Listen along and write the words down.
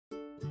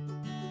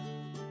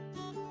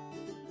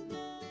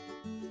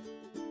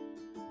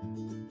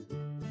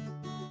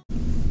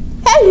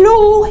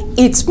Hello,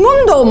 it's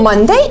Mundo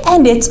Monday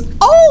and it's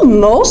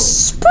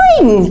almost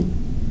spring.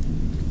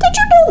 Did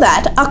you know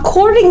that,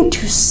 according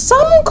to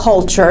some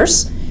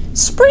cultures,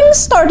 spring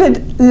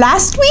started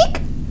last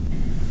week?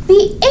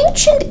 The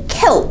ancient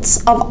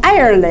Celts of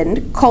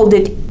Ireland called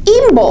it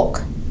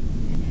Imbolc.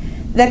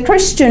 The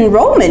Christian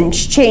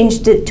Romans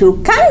changed it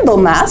to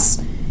Candlemas,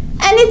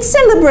 and it's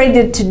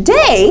celebrated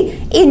today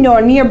in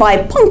your nearby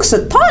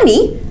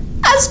Punxsutawney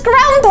as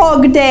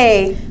Groundhog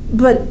Day.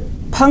 But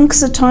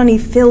Punxsutawney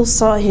Phil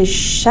saw his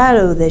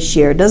shadow this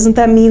year. Doesn't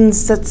that mean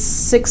that's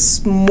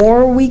 6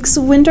 more weeks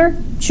of winter?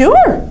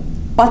 Sure,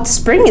 but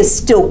spring is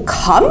still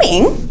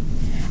coming,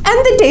 and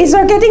the days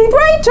are getting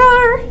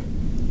brighter.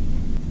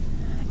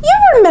 You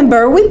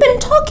remember we've been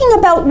talking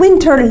about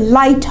winter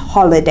light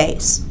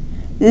holidays.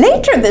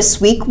 Later this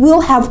week,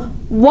 we'll have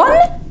one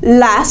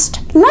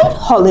last light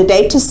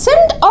holiday to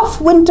send off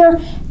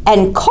winter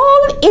and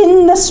call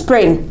in the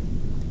spring.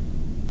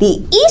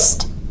 The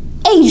East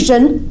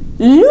Asian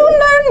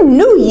Lunar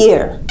New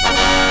Year.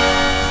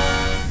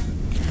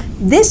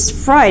 This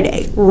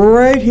Friday,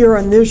 right here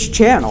on this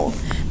channel,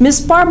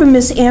 Miss Barb and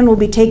Miss Ann will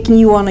be taking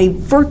you on a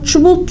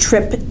virtual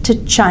trip to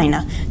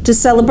China to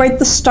celebrate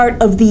the start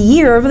of the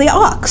Year of the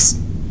Ox.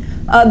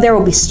 There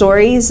will be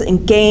stories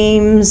and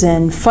games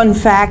and fun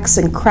facts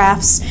and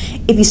crafts.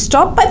 If you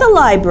stop by the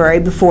library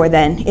before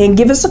then and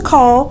give us a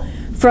call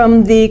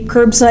from the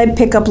curbside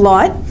pickup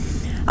lot,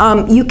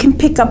 you can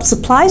pick up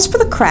supplies for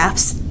the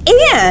crafts,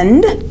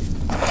 and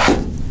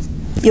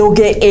you'll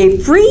get a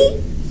free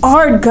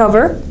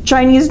hardcover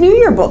Chinese New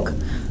Year book,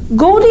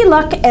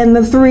 Goldilocks and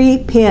the Three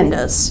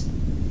Pandas.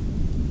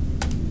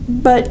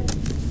 But,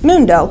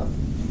 Mundo,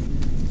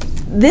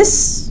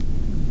 this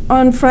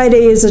on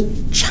Friday is a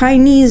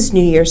Chinese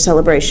New Year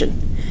celebration.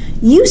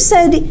 You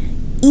said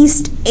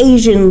East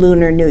Asian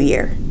Lunar New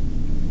Year.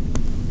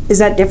 Is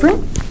that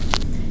different?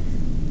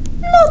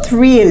 Not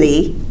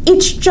really.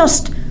 It's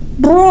just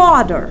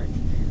broader.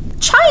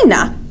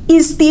 China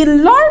is the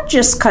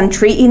largest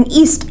country in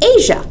East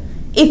Asia,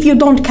 if you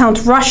don't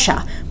count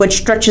Russia, which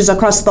stretches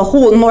across the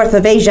whole north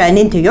of Asia and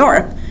into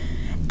Europe.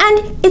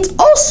 And it's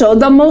also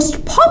the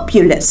most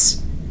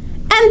populous.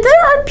 And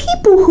there are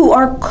people who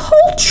are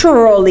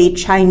culturally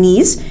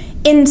Chinese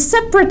in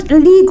separate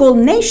legal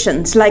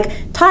nations like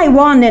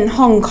Taiwan and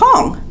Hong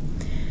Kong.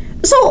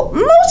 So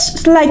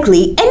most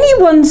likely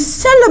anyone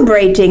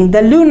celebrating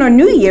the Lunar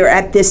New Year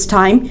at this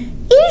time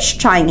is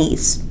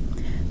Chinese.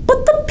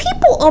 But the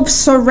people of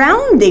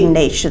surrounding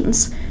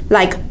nations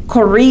like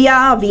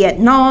Korea,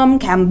 Vietnam,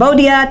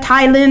 Cambodia,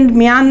 Thailand,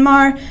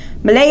 Myanmar,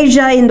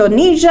 Malaysia,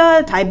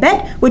 Indonesia,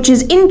 Tibet, which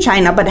is in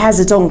China but has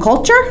its own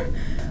culture,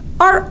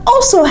 are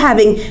also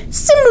having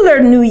similar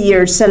New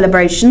Year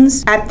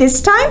celebrations at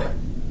this time,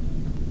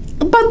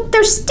 but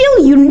they're still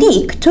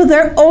unique to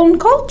their own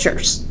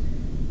cultures.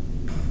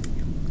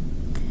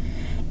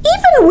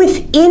 Even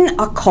within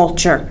a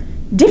culture,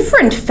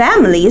 different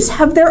families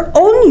have their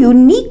own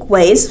unique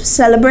ways of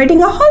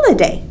celebrating a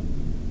holiday.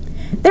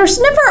 There's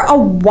never a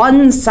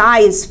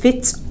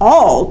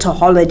one-size-fits-all to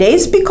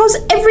holidays because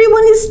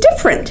everyone is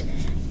different,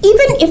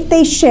 even if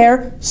they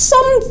share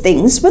some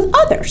things with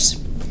others.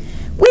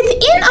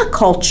 Within a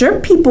culture,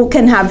 people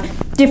can have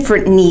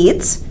different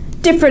needs,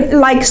 different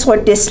likes or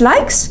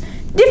dislikes,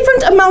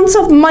 different amounts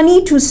of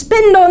money to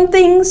spend on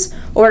things,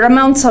 or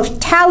amounts of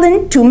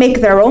talent to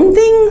make their own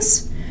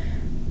things.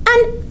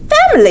 And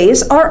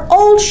families are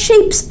all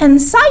shapes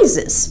and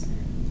sizes.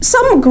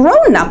 Some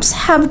grown-ups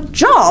have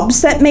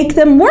jobs that make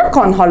them work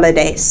on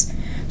holidays,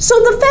 so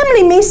the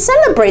family may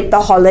celebrate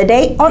the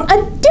holiday on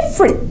a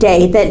different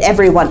day than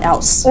everyone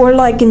else. Or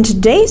like in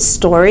today's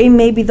story,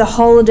 maybe the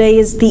holiday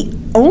is the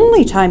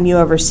only time you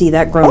ever see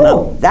that grown-up.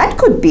 Oh, that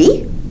could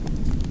be.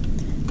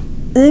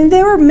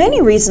 There are many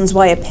reasons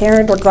why a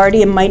parent or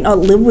guardian might not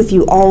live with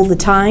you all the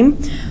time.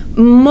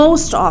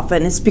 Most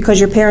often it's because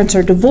your parents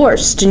are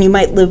divorced and you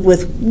might live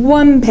with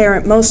one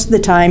parent most of the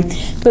time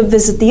but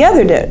visit the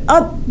other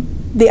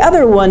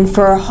one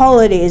for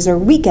holidays or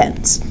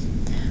weekends.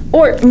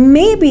 Or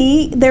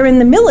maybe they're in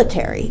the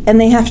military and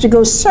they have to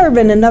go serve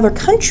in another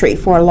country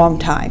for a long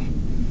time.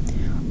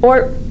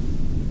 Or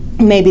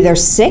maybe they're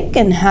sick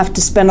and have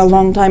to spend a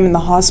long time in the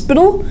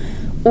hospital.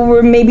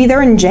 Or maybe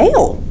they're in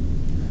jail.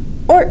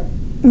 Or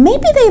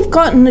maybe they've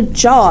gotten a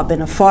job in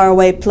a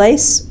faraway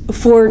place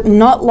for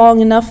not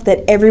long enough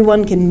that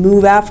everyone can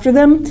move after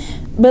them,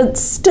 but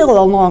still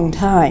a long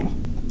time.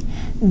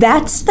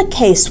 That's the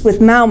case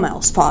with Mau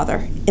Mau's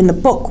father in the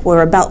book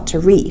we're about to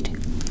read.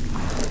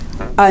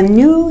 A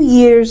New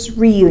Year's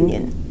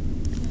Reunion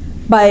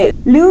by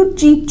Yu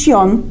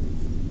Li-Qiong,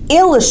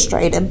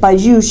 illustrated by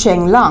Zhu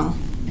Cheng-Liang.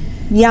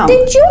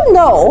 Did you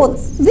know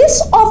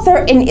this author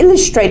and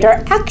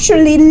illustrator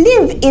actually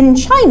live in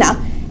China,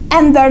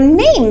 and their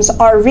names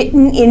are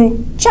written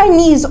in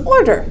Chinese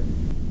order?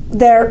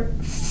 Their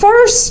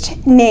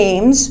first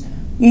names,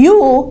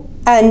 Yu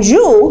and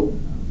Zhu,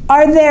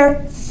 are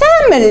their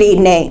family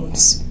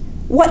names,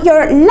 what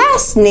your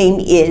last name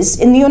is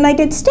in the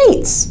United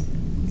States.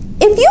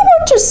 If you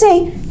were to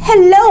say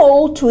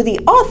hello to the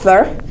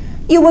author,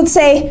 you would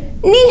say,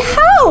 Ni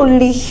hao,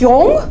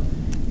 Li-Qiong,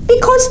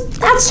 because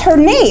that's her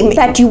name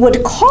that you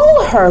would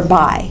call her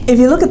by. If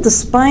you look at the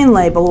spine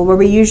label where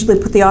we usually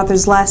put the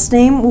author's last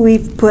name,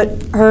 we've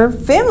put her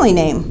family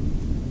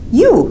name,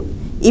 Yu,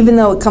 even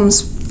though it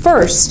comes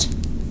first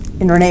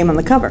in her name on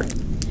the cover.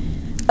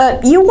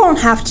 You won't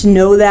have to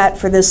know that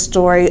for this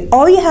story.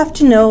 All you have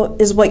to know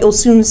is what you'll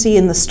soon see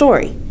in the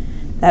story,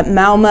 that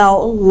Mau Mau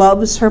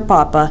loves her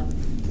papa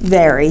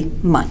very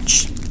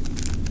much.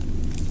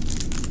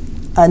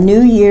 A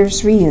New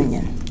Year's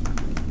reunion.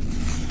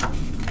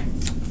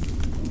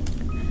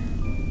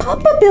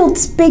 Papa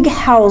builds big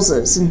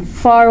houses in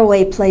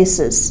faraway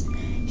places.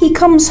 He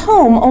comes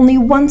home only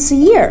once a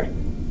year,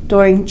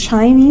 during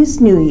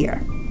Chinese New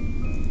Year.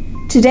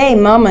 Today,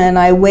 Mama and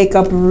I wake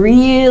up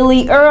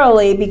really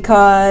early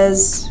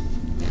because,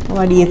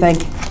 what do you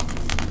think?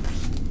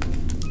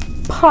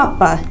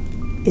 Papa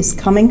is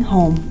coming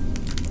home.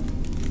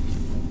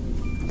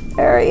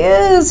 There he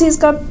is. He's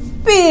got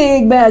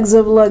big bags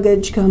of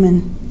luggage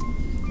coming.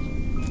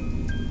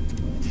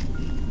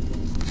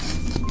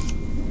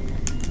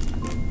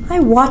 I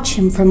watch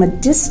him from a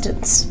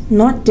distance,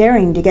 not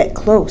daring to get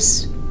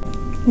close.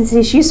 You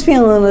see, she's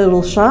feeling a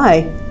little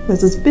shy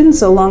because it's been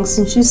so long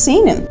since she's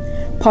seen him.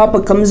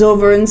 Papa comes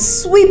over and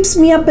sweeps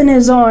me up in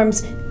his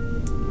arms,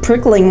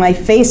 prickling my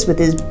face with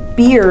his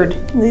beard.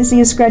 Do you see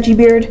his scratchy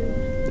beard?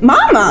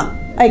 Mama!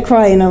 I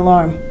cry in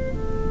alarm.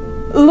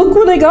 Look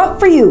what I got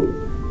for you.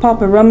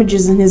 Papa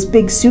rummages in his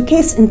big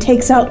suitcase and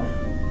takes out,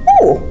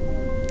 oh,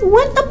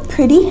 what a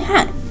pretty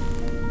hat.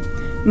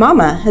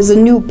 Mama has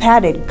a new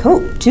padded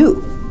coat,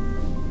 too.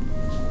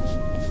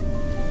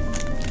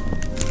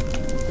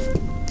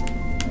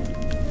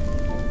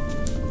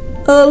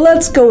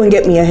 Let's go and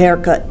get me a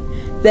haircut.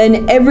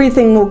 Then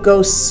everything will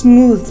go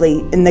smoothly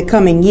in the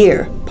coming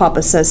year,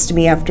 Papa says to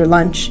me after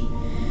lunch.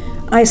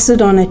 I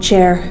sit on a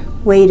chair,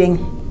 waiting.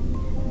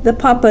 The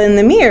Papa in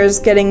the mirror is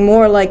getting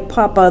more like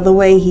Papa the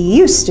way he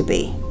used to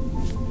be.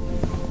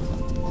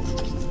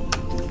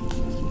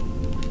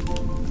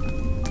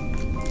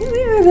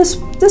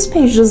 This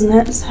page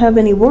doesn't have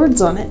any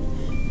words on it,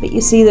 but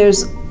you see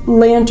there's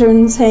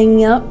lanterns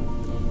hanging up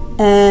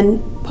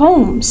and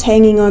poems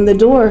hanging on the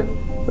door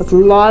with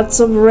lots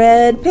of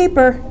red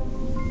paper.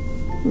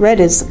 Red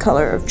is the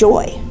color of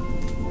joy.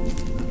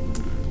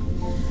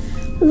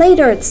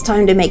 Later, it's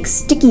time to make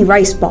sticky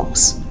rice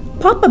balls.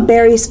 Papa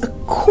buries a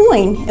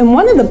coin in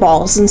one of the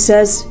balls and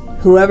says,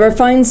 whoever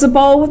finds the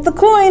ball with the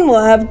coin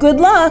will have good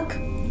luck.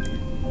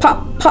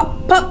 Pop,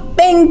 pop, pop,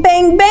 bang,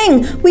 bang,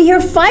 bang. We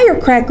hear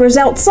firecrackers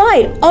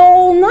outside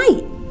all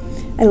night.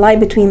 I lie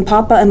between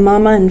Papa and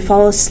Mama and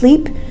fall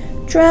asleep,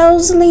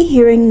 drowsily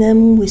hearing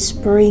them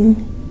whispering,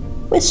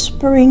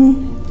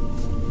 whispering.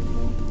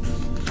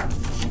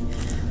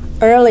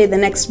 Early the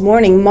next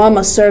morning,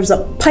 Mama serves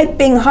up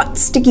piping hot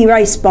sticky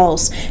rice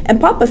balls, and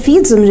Papa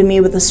feeds them to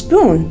me with a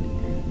spoon.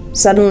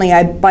 Suddenly,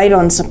 I bite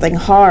on something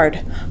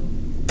hard.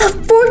 The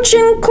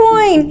fortune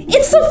coin!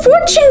 It's the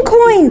fortune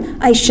coin!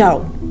 I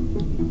shout.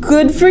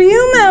 Good for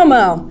you, Mau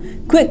Mau.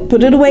 Quick,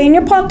 put it away in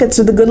your pocket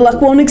so the good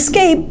luck won't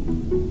escape.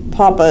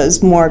 Papa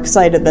is more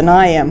excited than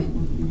I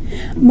am.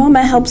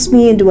 Mama helps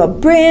me into a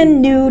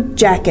brand new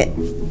jacket.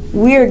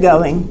 We're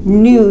going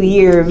New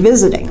Year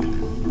visiting.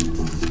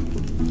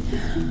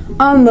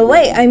 On the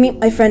way, I meet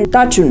my friend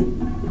Dachun.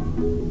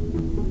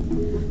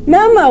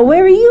 Mama,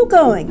 where are you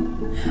going?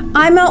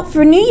 I'm out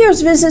for New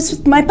Year's visits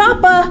with my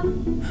papa.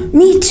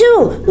 Me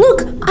too.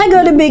 Look, I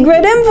got a big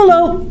red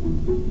envelope.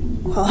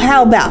 Well,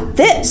 how about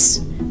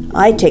this?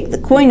 I take the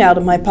coin out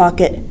of my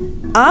pocket.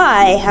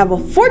 I have a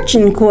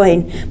fortune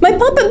coin. My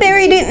papa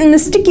buried it in the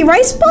sticky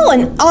rice ball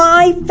and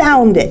I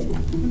found it.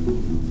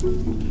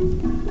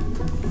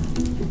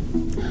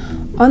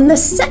 On the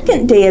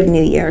second day of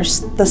New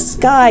Year's, the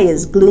sky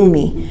is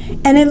gloomy,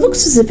 and it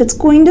looks as if it's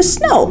going to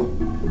snow.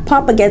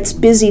 Papa gets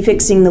busy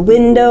fixing the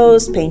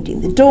windows,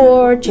 painting the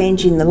door,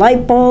 changing the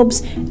light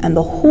bulbs, and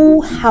the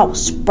whole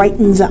house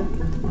brightens up.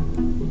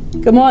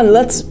 Come on,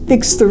 let's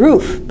fix the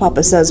roof,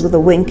 Papa says with a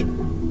wink.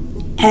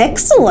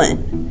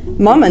 Excellent!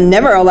 Mama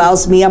never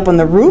allows me up on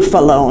the roof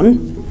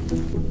alone.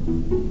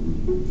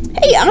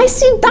 Hey, I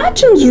see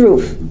Dachshund's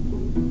roof.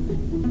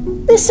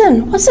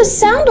 Listen, what's that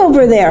sound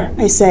over there?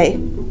 I say.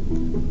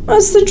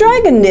 It's the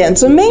dragon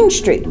dance on Main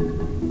Street.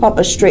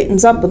 Papa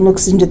straightens up and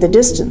looks into the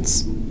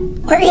distance.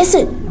 Where is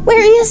it?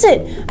 Where is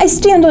it? I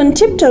stand on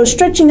tiptoe,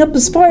 stretching up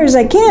as far as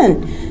I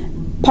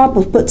can.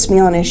 Papa puts me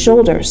on his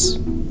shoulders.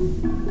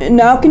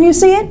 Now can you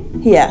see it?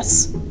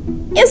 Yes.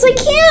 Yes, I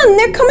can.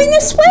 They're coming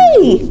this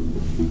way.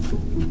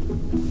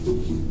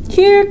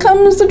 Here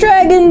comes the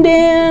dragon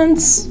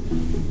dance.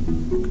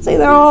 See,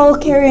 they're all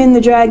carrying the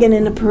dragon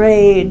in a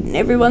parade, and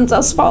everyone's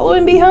else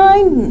following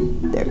behind.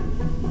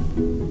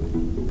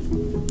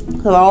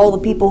 All the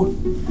people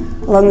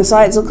along the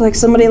sides look like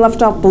somebody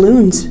left off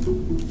balloons.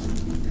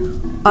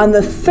 On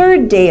the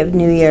third day of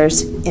New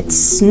Year's, it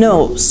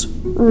snows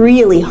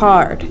really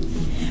hard.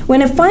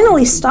 When it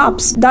finally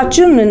stops,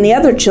 Dachun and the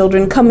other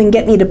children come and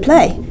get me to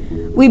play.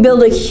 We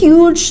build a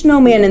huge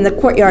snowman in the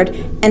courtyard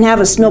and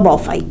have a snowball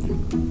fight.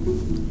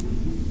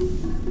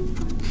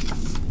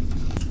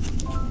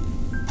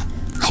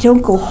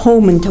 don't go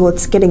home until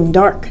it's getting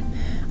dark.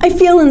 I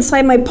feel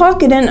inside my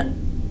pocket and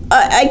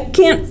I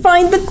can't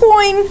find the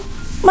coin.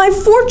 My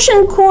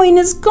fortune coin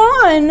is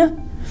gone.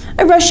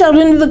 I rush out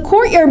into the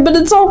courtyard, but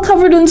it's all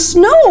covered in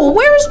snow.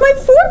 Where's my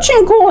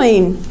fortune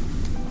coin?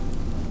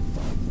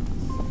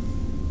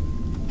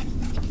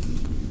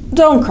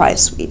 Don't cry,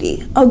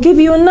 sweetie. I'll give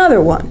you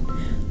another one.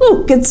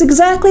 Look, it's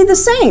exactly the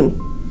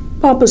same.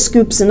 Papa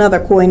scoops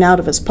another coin out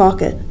of his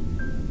pocket.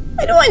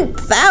 I don't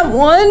want that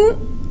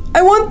one.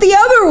 I want the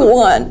other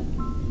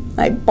one,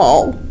 I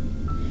bawl.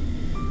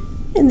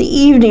 In the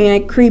evening, I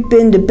creep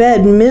into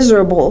bed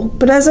miserable,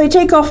 but as I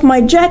take off my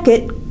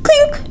jacket,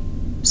 clink,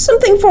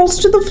 something falls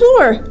to the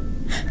floor.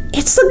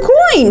 It's the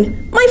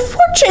coin, my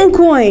fortune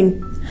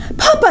coin.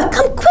 Papa,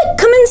 come quick,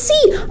 come and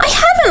see. I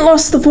haven't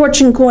lost the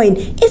fortune coin.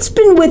 It's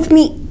been with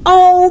me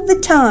all the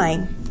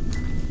time.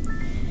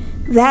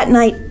 That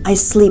night, I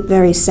sleep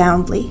very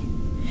soundly.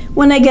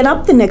 When I get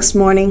up the next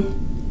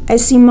morning, I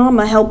see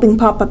Mama helping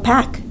Papa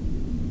pack.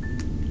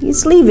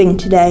 He's leaving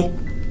today.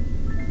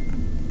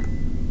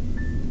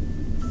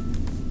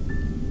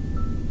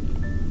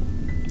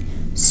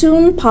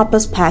 Soon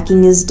Papa's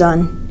packing is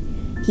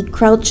done. He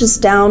crouches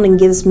down and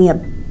gives me a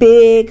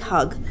big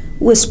hug,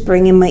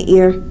 whispering in my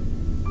ear,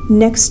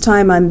 "Next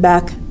time I'm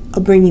back,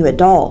 I'll bring you a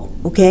doll,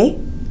 okay?"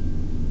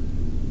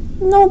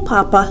 "No,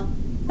 Papa."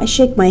 I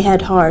shake my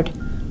head hard.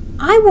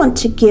 "I want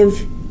to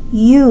give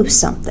you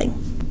something."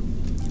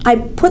 I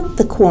put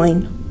the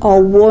coin,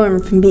 all warm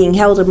from being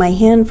held in my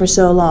hand for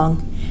so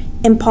long,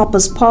 in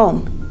Papa's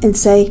palm and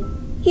say,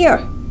 "Here,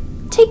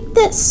 take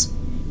this.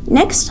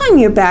 Next time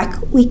you're back,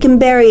 we can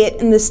bury it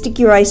in the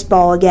sticky rice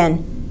ball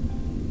again."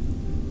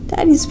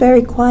 Daddy's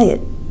very quiet.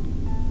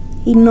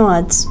 He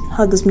nods,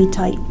 hugs me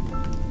tight.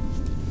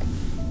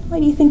 Why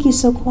do you think he's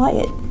so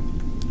quiet?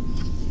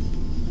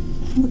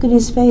 Look at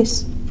his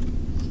face.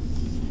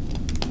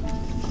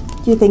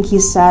 Do you think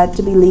he's sad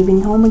to be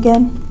leaving home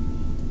again?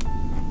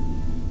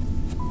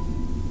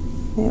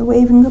 They're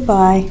waving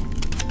goodbye.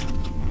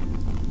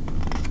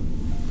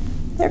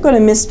 They're going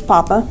to miss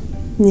Papa,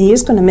 and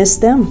he's going to miss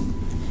them.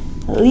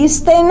 At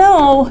least they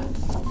know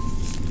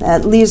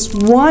at least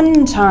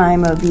one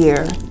time of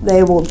year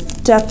they will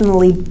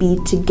definitely be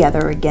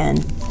together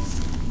again.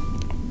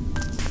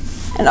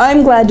 And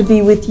I'm glad to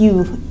be with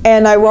you,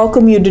 and I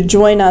welcome you to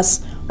join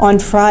us on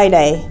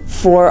Friday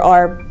for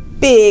our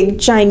big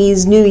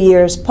Chinese New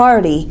Year's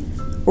party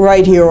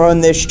right here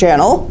on this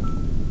channel.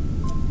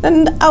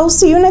 And I'll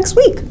see you next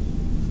week.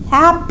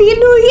 Happy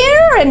New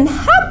Year and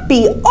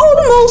happy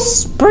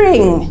almost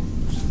spring!